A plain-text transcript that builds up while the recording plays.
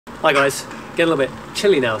Hi guys, getting a little bit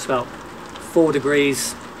chilly now. It's about 4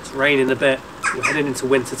 degrees, it's raining a bit, we're heading into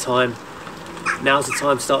winter time. Now's the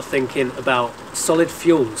time to start thinking about solid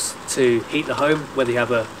fuels to heat the home, whether you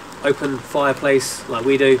have an open fireplace like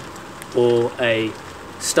we do or a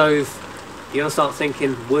stove. You're going to start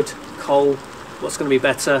thinking wood, coal, what's going to be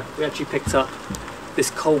better. We actually picked up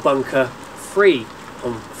this coal bunker free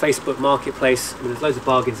on Facebook Marketplace. I mean, there's loads of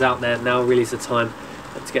bargains out there. Now really is the time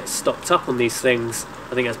to get stocked up on these things.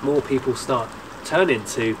 I think as more people start turning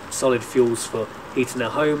to solid fuels for heating their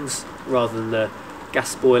homes rather than the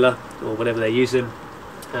gas boiler or whatever they're using,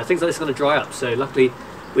 things like this are going to dry up. So luckily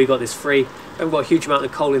we got this free. Haven't got a huge amount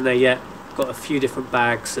of coal in there yet. Got a few different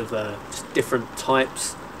bags of just different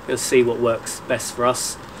types. Going to see what works best for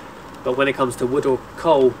us. But when it comes to wood or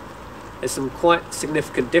coal, there's some quite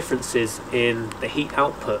significant differences in the heat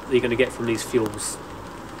output that you're going to get from these fuels.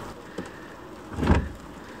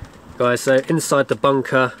 Guys, so inside the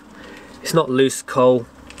bunker, it's not loose coal,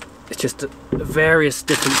 it's just various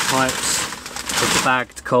different types of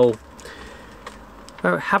bagged coal.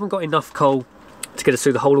 I haven't got enough coal to get us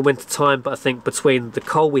through the whole of winter time, but I think between the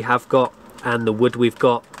coal we have got and the wood we've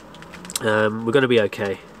got, we're going to be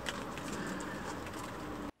okay.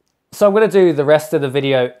 So I'm going to do the rest of the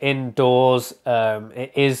video indoors.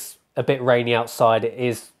 It is a bit rainy outside, it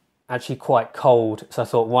is actually quite cold, so I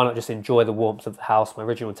thought why not just enjoy the warmth of the house. My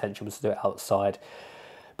original intention was to do it outside,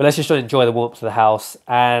 but let's just enjoy the warmth of the house.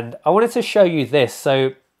 And I wanted to show you this.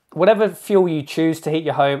 So whatever fuel you choose to heat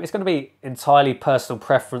your home, it's going to be entirely personal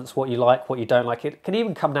preference, what you like, what you don't like. It can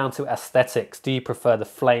even come down to aesthetics. Do you prefer the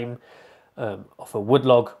flame off a wood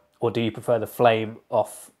log, or do you prefer the flame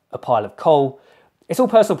off a pile of coal? It's all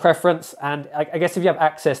personal preference, and I guess if you have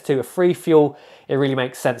access to a free fuel, it really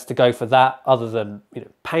makes sense to go for that, other than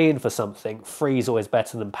paying for something. Free is always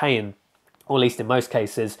better than paying, or at least in most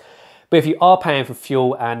cases. But if you are paying for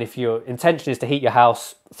fuel, and if your intention is to heat your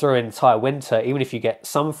house through an entire winter, even if you get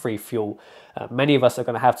some free fuel, many of us are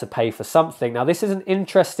going to have to pay for something. Now, this is an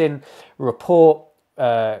interesting report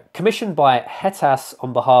commissioned by Hetas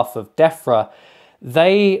on behalf of DEFRA.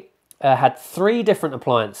 They had 3 different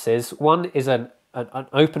appliances. One is an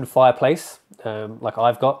open fireplace, like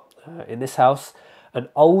I've got in this house, an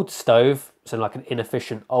old stove, so like an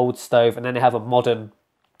inefficient old stove, and then they have a modern,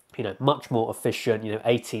 much more efficient,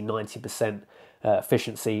 80–90%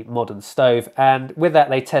 efficiency modern stove. And with that,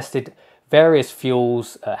 they tested various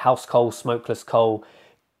fuels, house coal, smokeless coal,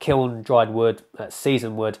 kiln dried wood,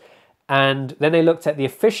 seasoned wood, and then they looked at the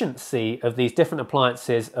efficiency of these different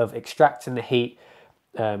appliances of extracting the heat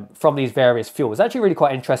from these various fuels. It's actually really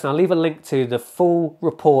quite interesting. I'll leave a link to the full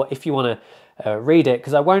report if you want to read it,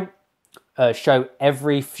 because I won't show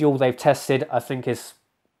every fuel they've tested. I think it's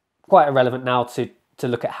quite irrelevant now to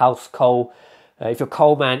look at house coal. If your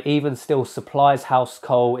coal man even still supplies house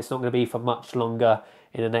coal, it's not going to be for much longer.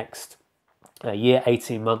 In the next year,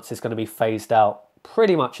 18 months, it's going to be phased out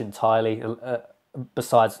pretty much entirely,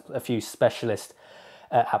 besides a few specialist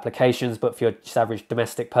applications. But for your just average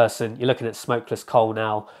domestic person, you're looking at smokeless coal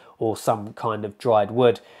now, or some kind of dried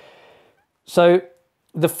wood. So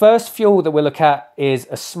the first fuel that we'll look at is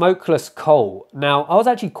a smokeless coal. Now, I was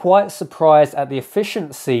actually quite surprised at the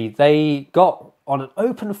efficiency they got on an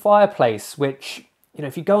open fireplace, which,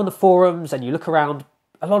 if you go on the forums and you look around,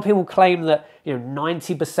 a lot of people claim that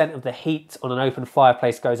 90% of the heat on an open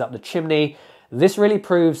fireplace goes up the chimney. This really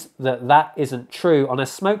proves that that isn't true. On a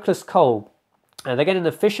smokeless coal, they're getting an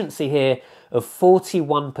efficiency here of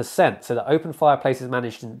 41%. So the open fireplaces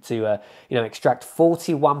managed to extract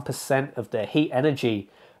 41% of their heat energy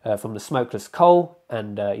from the smokeless coal,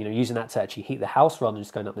 and using that to actually heat the house rather than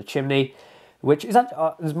just going up the chimney, which is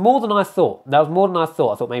more than I thought. That was more than I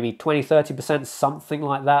thought. I thought maybe 20–30%, something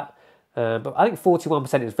like that. But I think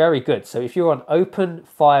 41% is very good. So if you're an open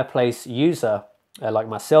fireplace user like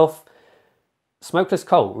myself, smokeless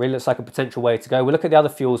coal really looks like a potential way to go. We'll look at the other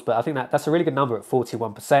fuels, but I think that's a really good number at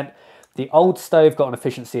 41%. The old stove got an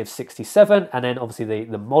efficiency of 67%, and then obviously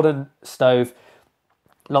the modern stove,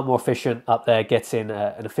 a lot more efficient up there, getting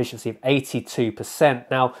an efficiency of 82%.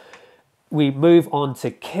 Now, we move on to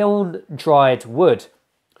kiln dried wood.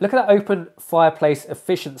 Look at that open fireplace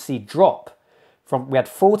efficiency drop. We had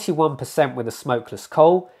 41% with the smokeless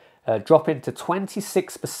coal, dropping to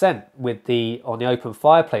 26% on the open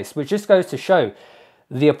fireplace, which just goes to show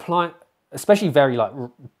especially very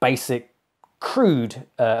basic, crude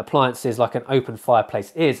appliances like an open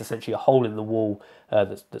fireplace is essentially a hole in the wall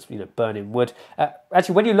that's burning wood.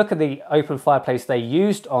 Actually, when you look at the open fireplace they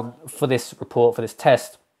used for this report, for this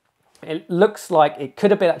test, it looks like it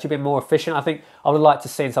could have actually been more efficient. I think I would like to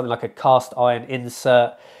see something like a cast iron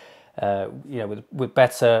insert with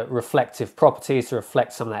better reflective properties to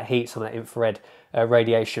reflect some of that heat, some of that infrared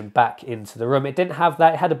radiation back into the room. It didn't have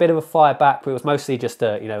that. It had a bit of a fire back, but it was mostly just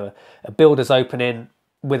a builder's opening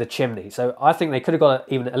with a chimney. So I think they could have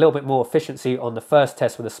got even a little bit more efficiency on the first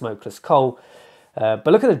test with a smokeless coal. But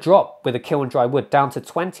look at the drop with the kiln dry wood, down to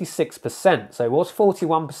 26%. So it was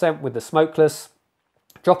 41% with the smokeless,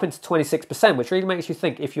 dropping to 26%, which really makes you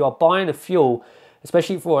think if you are buying a fuel,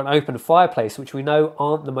 especially for an open fireplace, which we know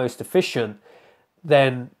aren't the most efficient,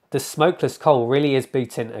 then the smokeless coal really is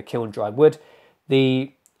beating a kiln dry wood.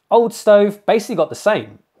 The old stove basically got the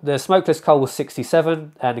same. The smokeless coal was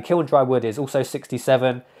 67 and the kiln dry wood is also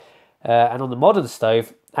 67. And on the modern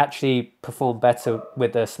stove, actually performed better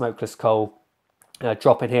with the smokeless coal,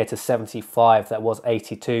 dropping here to 75. That was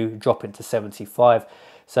 82, dropping to 75.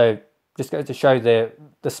 So just goes to show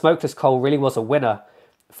the smokeless coal really was a winner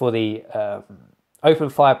for the open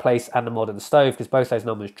fireplace and the modern stove, because both those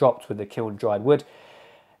numbers dropped with the kiln dried wood.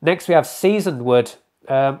 Next we have seasoned wood,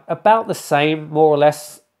 about the same more or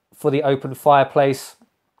less for the open fireplace.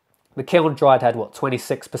 The kiln dried had what,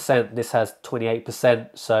 26%, this has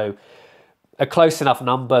 28%, so a close enough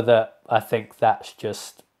number that I think that's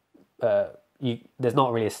just, there's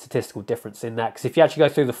not really a statistical difference in that, because if you actually go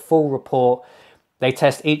through the full report, they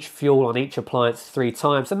test each fuel on each appliance 3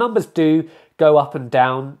 times. The numbers do go up and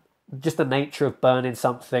down, just the nature of burning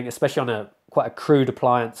something, especially on quite a crude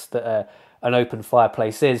appliance that an open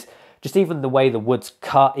fireplace is. Just even the way the wood's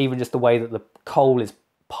cut, even just the way that the coal is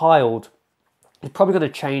piled, it's probably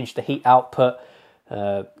going to change the heat output.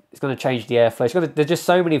 It's going to change the airflow. There's just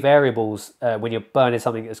so many variables when you're burning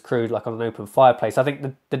something as crude like on an open fireplace. I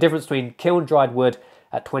think the difference between kiln dried wood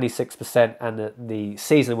at 26% and the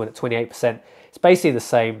seasoned wood at 28%, it's basically the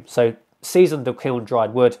same. So seasoned or kiln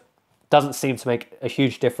dried wood doesn't seem to make a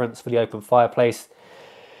huge difference for the open fireplace.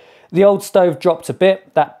 The old stove dropped a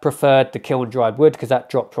bit. That preferred the kiln dried wood because that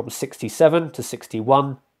dropped from 67 to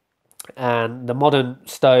 61. And the modern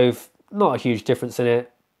stove, not a huge difference in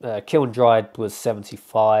it. Kiln dried was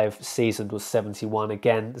 75, seasoned was 71.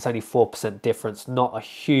 Again, it's only 4% difference, not a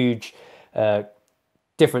huge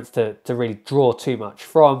difference to really draw too much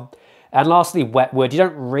from. And lastly, wet wood. You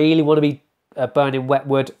don't really want to be burning wet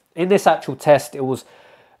wood. In this actual test, it was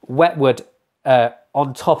wet wood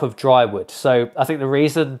on top of dry wood. So I think the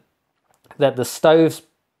reason that the stoves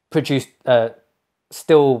produced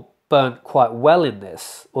still burnt quite well in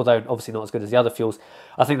this, although obviously not as good as the other fuels,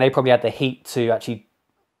 I think they probably had the heat to actually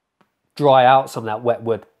dry out some of that wet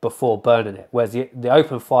wood before burning it. Whereas the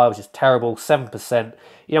open fire was just terrible, 7%.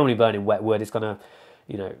 You don't want to be burning wet wood. It's going to,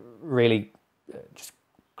 really just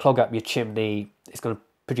clog up your chimney. It's going to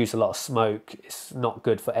produce a lot of smoke. It's not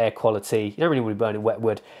good for air quality. You don't really want to be burning wet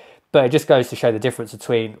wood. But it just goes to show the difference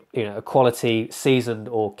between, a quality seasoned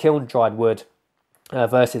or kiln dried wood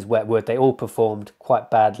versus wet wood. They all performed quite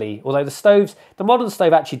badly. Although the modern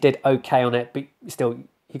stove actually did okay on it, but still,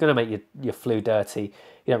 you're going to make your flue dirty.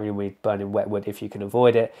 You don't really want to be burning wet wood if you can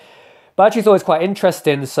avoid it. But I actually thought it was quite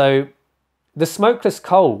interesting. So the smokeless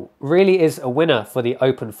coal really is a winner for the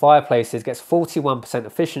open fireplaces. Gets 41%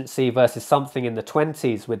 efficiency versus something in the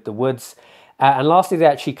 20s with the woods. And lastly, they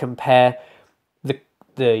actually compare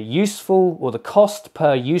the useful or the cost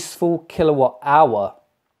per useful kilowatt hour.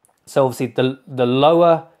 So obviously the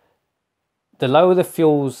lower the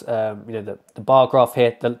fuels, the bar graph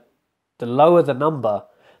here, the lower the number,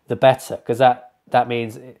 the better, because that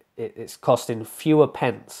means it's costing fewer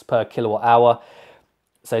pence per kilowatt hour.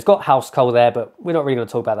 So it's got house coal there, but we're not really going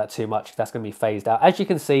to talk about that too much. That's going to be phased out. As you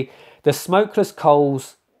can see, the smokeless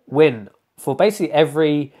coals win for basically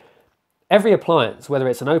every appliance, whether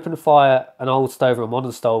it's an open fire, an old stove, or a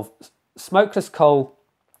modern stove. Smokeless coal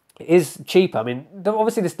is cheaper. I mean,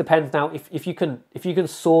 obviously this depends now. If you can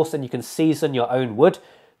source and you can season your own wood,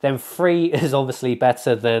 then free is obviously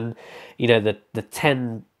better than the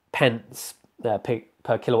 10 pence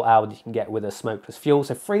per kilowatt hour that you can get with a smokeless fuel.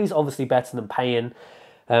 So free is obviously better than paying.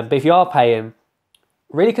 But if you are paying,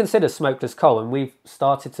 really consider smokeless coal. And we've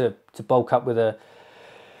started to bulk up with a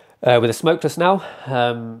smokeless now,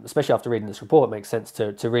 especially after reading this report. It makes sense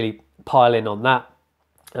to really pile in on that.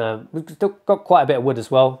 We've still got quite a bit of wood as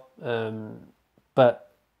well,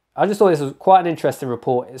 but I just thought this was quite an interesting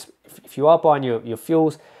report. If you are buying your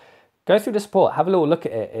fuels, go through this report, have a little look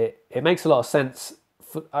at it. It makes a lot of sense.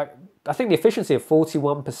 I think the efficiency of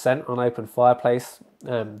 41% on open fireplace,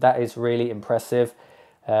 that is really impressive.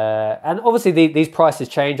 And obviously these prices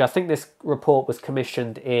change. I think this report was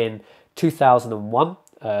commissioned in 2001,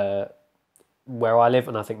 where I live,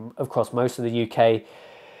 and I think across most of the UK,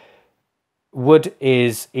 wood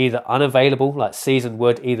is either unavailable, like seasoned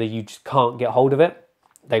wood, either you just can't get hold of it,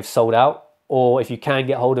 they've sold out, or if you can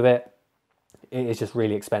get hold of it, it is just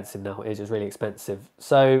really expensive now. It is just really expensive.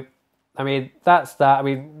 So, I mean, that's that. I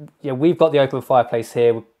mean, yeah, we've got the open fireplace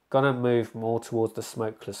here. We're gonna move more towards the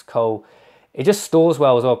smokeless coal. It just stores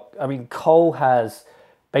well as well. I mean, coal has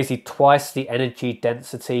basically twice the energy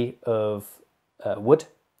density of wood.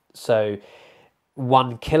 So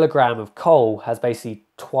 1 kilogram of coal has basically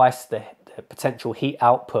twice the potential heat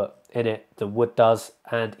output in it than wood does,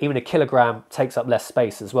 and even a kilogram takes up less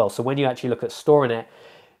space as well. So when you actually look at storing it,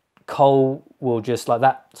 coal will just, like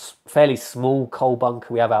that fairly small coal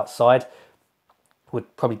bunker we have outside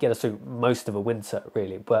would probably get us through most of a winter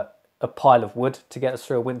really, but a pile of wood to get us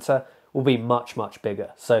through a winter will be much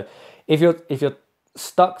bigger. So if you're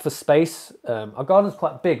stuck for space, our garden's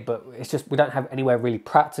quite big, but it's just we don't have anywhere really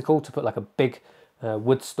practical to put like a big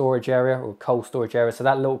wood storage area or coal storage area. So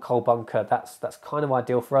that little coal bunker, that's kind of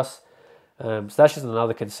ideal for us. So that's just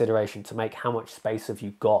another consideration to make. How much space have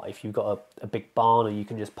you got? If you've got a big barn, or you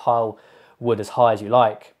can just pile wood as high as you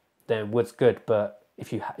like, then wood's good. But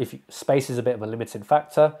if space is a bit of a limiting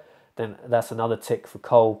factor, then that's another tick for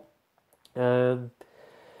coal.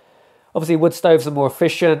 Obviously, wood stoves are more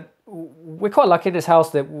efficient. We're quite lucky in this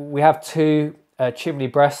house that we have 2 chimney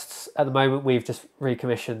breasts. At the moment, we've just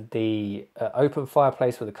recommissioned the open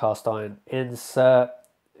fireplace with a cast iron insert.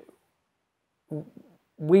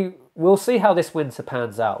 We'll see how this winter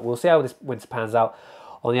pans out.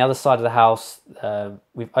 On the other side of the house,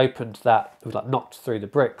 we've opened that. We've like knocked through the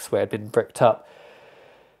bricks where it had been bricked up.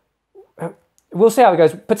 We'll see how it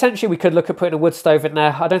goes. Potentially, we could look at putting a wood stove in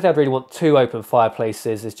there. I don't think I'd really want 2 open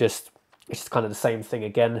fireplaces. It's just kind of the same thing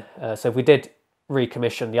again. So if we did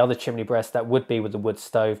recommission the other chimney breast, that would be with the wood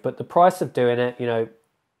stove. But the price of doing it, you know,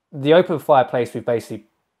 the open fireplace we've basically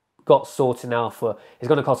got sorted now for, it's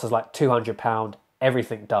going to cost us like £200,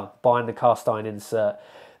 everything done. Buying the cast iron insert,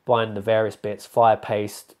 buying the various bits, fire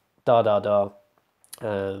paste,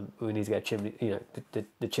 we need to get a chimney, you know,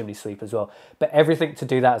 the chimney sweep as well. But everything to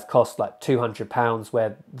do that has cost like £200,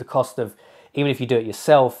 where the cost of, even if you do it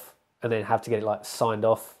yourself and then have to get it like signed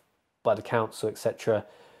off by the council, etc.,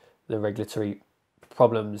 the regulatory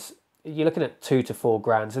problems, you're looking at 2 to 4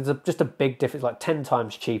 grand. So it's just a big difference, like 10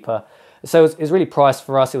 times cheaper. So it's really priced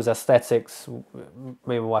for us. It was aesthetics. Me and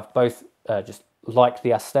my wife both just liked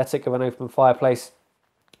the aesthetic of an open fireplace.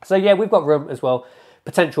 So yeah, we've got room as well,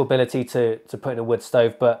 potential ability to put in a wood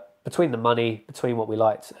stove, but between the money, between what we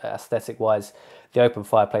liked aesthetic wise, the open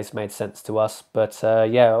fireplace made sense to us. But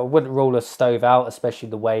yeah, I wouldn't rule a stove out, especially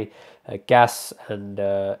the way gas and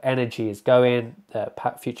energy is going,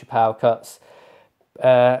 future power cuts.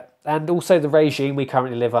 And also the regime we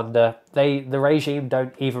currently live under, the regime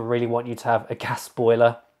don't even really want you to have a gas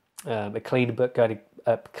boiler, a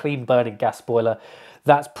clean burning gas boiler.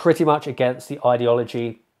 That's pretty much against the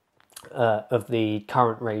ideology of the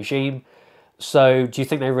current regime. So do you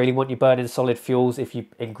think they really want you burning solid fuels if you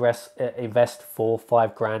invest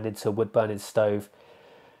 4-5 grand into a wood burning stove,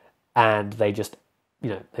 and they just, you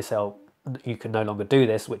know, they say, oh, you can no longer do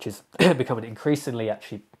this, which is becoming increasingly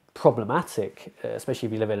actually problematic, especially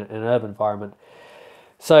if you live in an urban environment.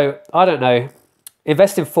 So I don't know,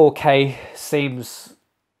 investing 4K seems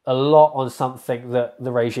a lot on something that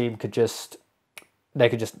the regime could just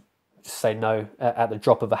say no at the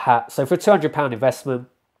drop of a hat. So for a £200 investment,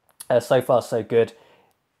 so far so good.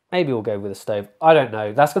 Maybe we'll go with a stove. I don't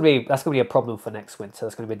know. That's gonna be a problem for next winter.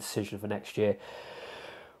 That's gonna be a decision for next year.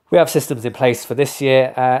 We have systems in place for this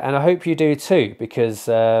year, and I hope you do too, because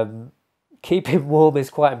keeping warm is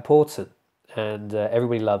quite important. And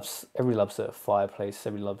everybody loves a fireplace.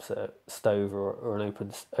 Everybody loves a stove or an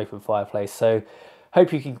open fireplace. So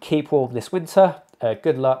hope you can keep warm this winter.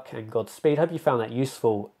 Good luck and Godspeed. Hope you found that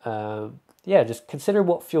useful. Yeah, just consider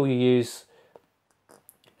what fuel you use.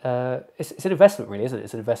 It's an investment, really, isn't it?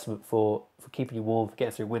 It's an investment for keeping you warm, for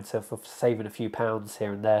getting through winter, for saving a few pounds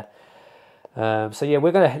here and there. So yeah,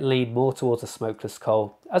 we're going to lean more towards a smokeless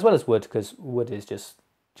coal as well as wood, because wood is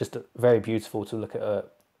just very beautiful to look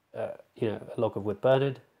at. A log of wood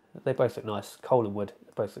burning. They both look nice. Coal and wood,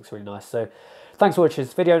 both looks really nice. So thanks for watching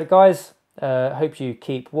this video, guys. Hope you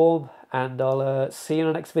keep warm, and I'll see you in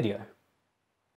the next video.